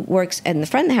wife, who works in the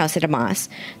front of the house at Amos.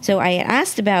 So I had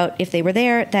asked about if they were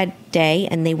there that day,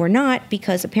 and they were not,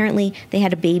 because apparently they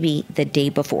had a baby the day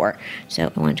before.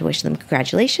 So I wanted to wish them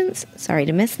congratulations. Sorry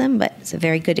to miss them, but it's a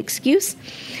very good excuse.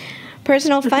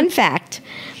 Personal fun fact.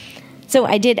 So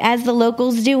I did as the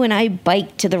locals do, and I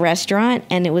biked to the restaurant,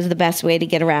 and it was the best way to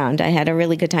get around. I had a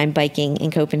really good time biking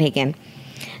in Copenhagen.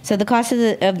 So the cost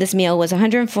of this meal was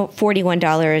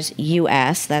 $141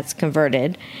 US, that's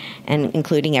converted, and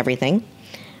including everything.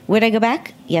 Would I go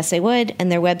back? Yes, I would,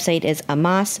 and their website is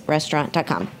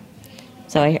amosrestaurant.com.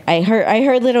 So I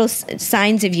heard little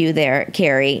signs of you there,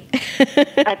 Kiri.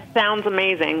 That sounds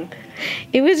amazing.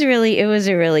 It was a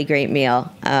really great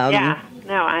meal.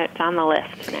 It's on the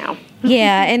list now.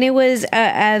 Yeah, and it was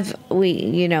as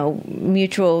we,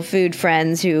 mutual food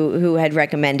friends who had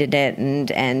recommended it,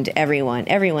 and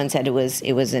everyone said it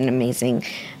was an amazing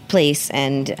place,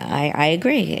 and I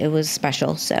agree, it was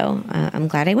special. So I'm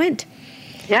glad I went.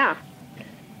 Yeah.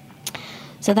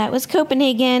 So that was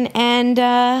Copenhagen, and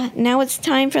now it's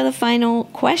time for the final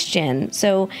question.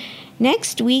 So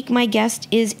next week, my guest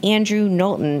is Andrew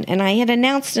Knowlton, and I had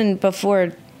announced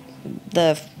before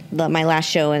my last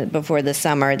show before the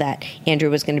summer that Andrew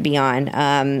was going to be on.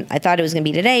 I thought it was going to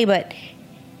be today, but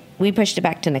we pushed it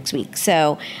back to next week.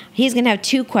 So he's going to have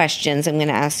 2 questions. I'm going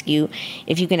to ask you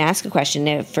if you can ask a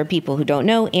question. For people who don't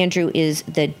know, Andrew is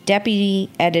the deputy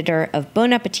editor of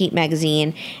Bon Appetit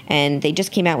magazine, and they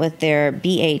just came out with their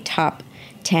BA Top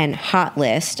 10 hot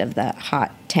list of the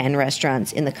hot 10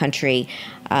 restaurants in the country.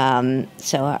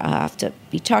 So I'll have to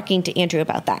be talking to Andrew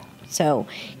about that. So,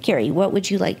 Kiri, what would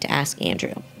you like to ask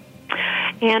Andrew?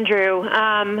 Andrew.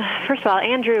 First of all,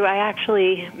 Andrew, I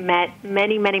actually met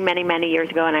many years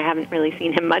ago, and I haven't really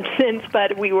seen him much since,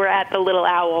 but we were at the Little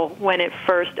Owl when it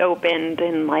first opened,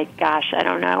 and I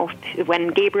don't know, when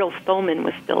Gabriel Stolman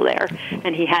was still there,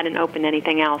 and he hadn't opened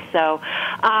anything else. So,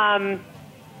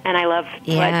 and I love what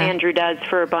Andrew does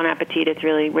for Bon Appetit. It's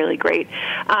really, really great.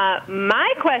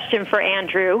 My question for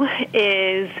Andrew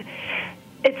is,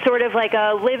 it's sort of like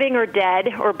a living or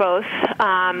dead, or both.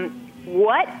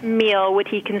 What meal would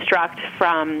he construct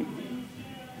from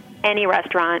any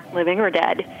restaurant, living or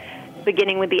dead,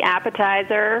 beginning with the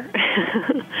appetizer,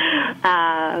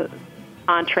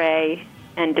 entree,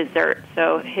 and dessert?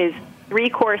 So his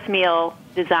 3-course meal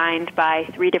designed by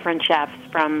 3 different chefs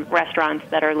from restaurants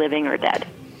that are living or dead.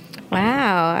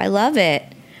 Wow, I love it.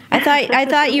 I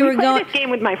thought you were going. I play this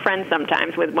game with my friends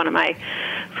sometimes, with one of my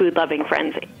food-loving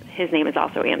friends. His name is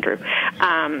also Andrew,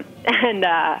 and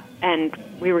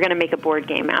we were going to make a board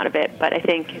game out of it, but I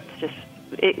think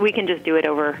we can just do it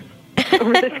over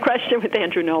this question with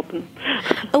Andrew Knowlton.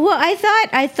 Well,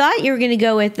 I thought you were going to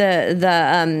go with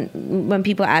the when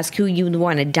people ask who you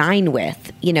want to dine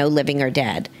with, living or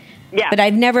dead. Yeah, but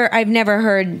I've never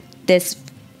heard this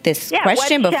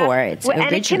question before. It's original.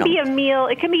 And it can be a meal.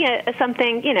 It can be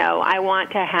something, I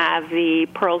want to have the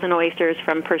pearls and oysters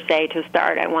from Per Se to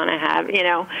start. I want to have,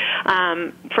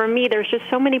 for me, there's just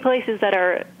so many places that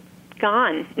are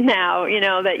gone now,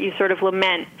 that you sort of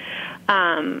lament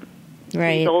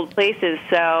these old places.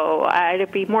 So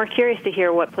I'd be more curious to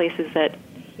hear what places that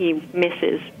he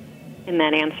misses in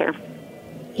that answer.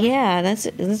 Yeah,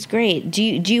 that's great. Do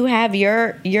you have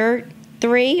your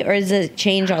 3, or does it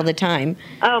change all the time?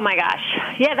 Oh, my gosh.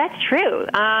 Yeah, that's true.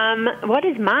 What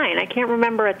is mine? I can't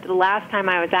remember the last time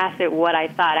I was asked it what I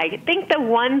thought. I think the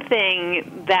one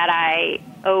thing that I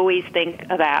always think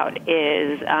about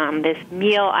is this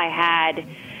meal I had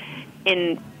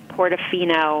in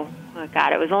Portofino. Oh,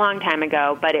 God, it was a long time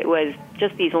ago, but it was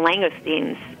just these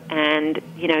langoustines. And,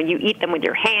 you eat them with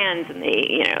your hands, and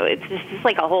it's just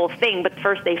like a whole thing. But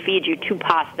first they feed you 2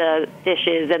 pasta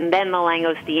dishes, and then the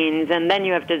langoustines, and then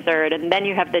you have dessert, and then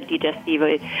you have the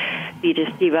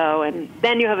digestivo, and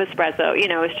then you have espresso.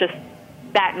 It's just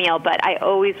that meal. But I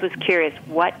always was curious,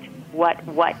 what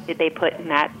did they put in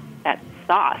that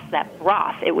sauce, that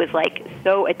broth? It was like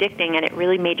so addicting, and it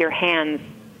really made your hands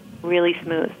really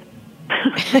smooth.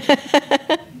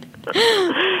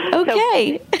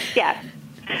 Okay. So, yeah.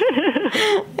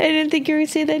 I didn't think you were going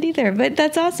to say that either, but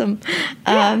that's awesome.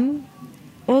 Yeah.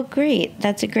 Well, great.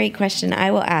 That's a great question.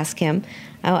 I will ask him.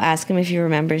 I will ask him if he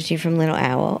remembers you from Little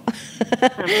Owl.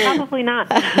 Probably not.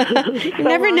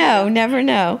 Never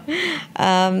know.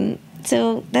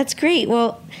 So that's great.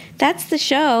 Well, that's the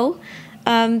show.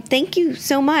 Thank you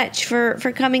so much for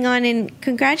coming on, and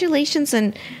congratulations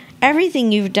on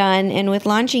everything you've done, and with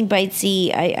launching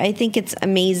Bitesee. I think it's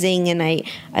amazing, and I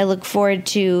look forward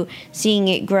to seeing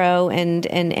it grow, and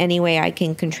any way I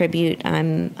can contribute,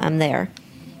 I'm there.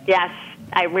 Yes,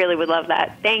 I really would love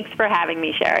that. Thanks for having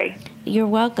me, Sherry. You're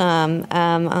welcome.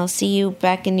 I'll see you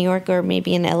back in New York, or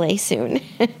maybe in LA soon.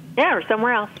 Yeah, or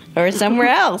somewhere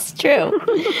else. True.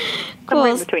 Cool.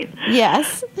 In between.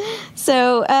 Yes.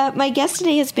 So my guest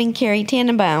today has been Kiri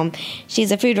Tannenbaum.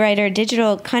 She's a food writer,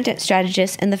 digital content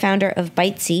strategist, and the founder of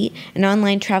Bitesee, an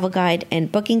online travel guide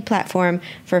and booking platform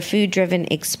for food-driven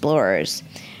explorers.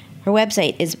 Her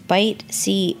website is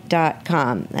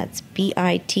bitesee.com. That's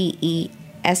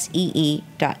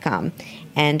BITESEE.com.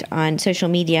 And on social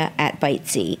media at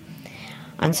Bitesee.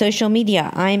 On social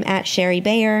media, I'm at Sherry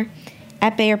Bayer,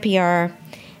 at Bayer PR,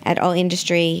 at All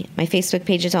Industry. My Facebook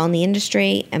page is All in the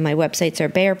Industry, and my websites are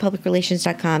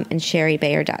BayerPublicRelations.com and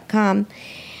SherryBayer.com.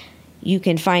 You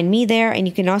can find me there, and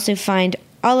you can also find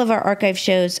all of our archive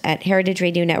shows at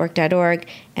heritageradionetwork.org,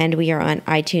 and we are on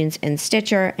iTunes and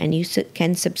Stitcher, and you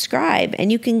can subscribe,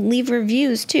 and you can leave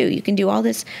reviews too. You can do all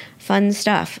this fun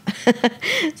stuff.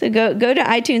 So go to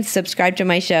iTunes, subscribe to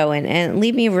my show, and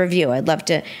leave me a review. I'd love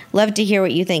to hear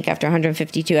what you think after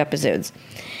 152 episodes.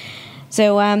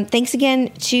 So thanks again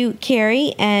to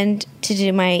Kiri, and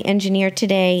to my engineer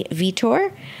today,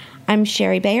 Vitor. I'm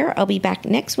Sherry Bayer. I'll be back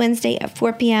next Wednesday at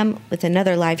 4 p.m. with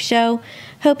another live show.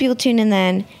 Hope you'll tune in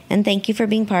then, and thank you for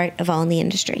being part of All in the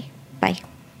Industry. Bye.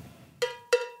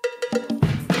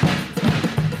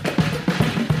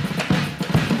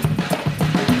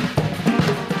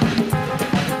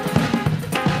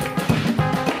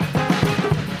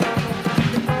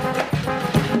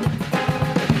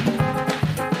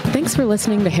 Thanks for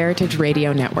listening to Heritage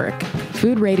Radio Network,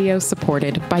 food radio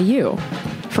supported by you.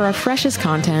 For our freshest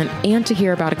content and to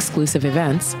hear about exclusive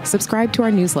events, subscribe to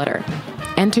our newsletter.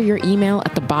 Enter your email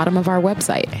at the bottom of our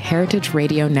website,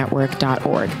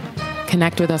 heritageradionetwork.org.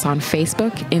 Connect with us on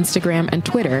Facebook, Instagram, and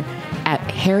Twitter at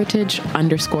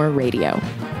heritage_radio.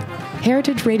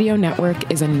 Heritage Radio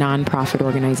Network is a nonprofit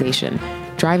organization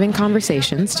driving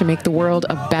conversations to make the world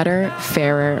a better,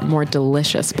 fairer, more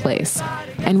delicious place.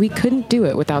 And we couldn't do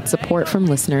it without support from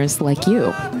listeners like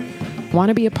you. Want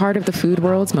to be a part of the food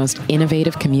world's most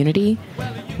innovative community?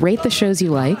 Rate the shows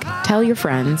you like, tell your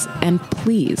friends, and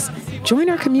please join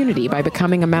our community by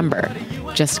becoming a member.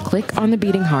 Just click on the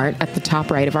beating heart at the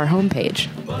top right of our homepage.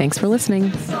 Thanks for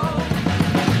listening.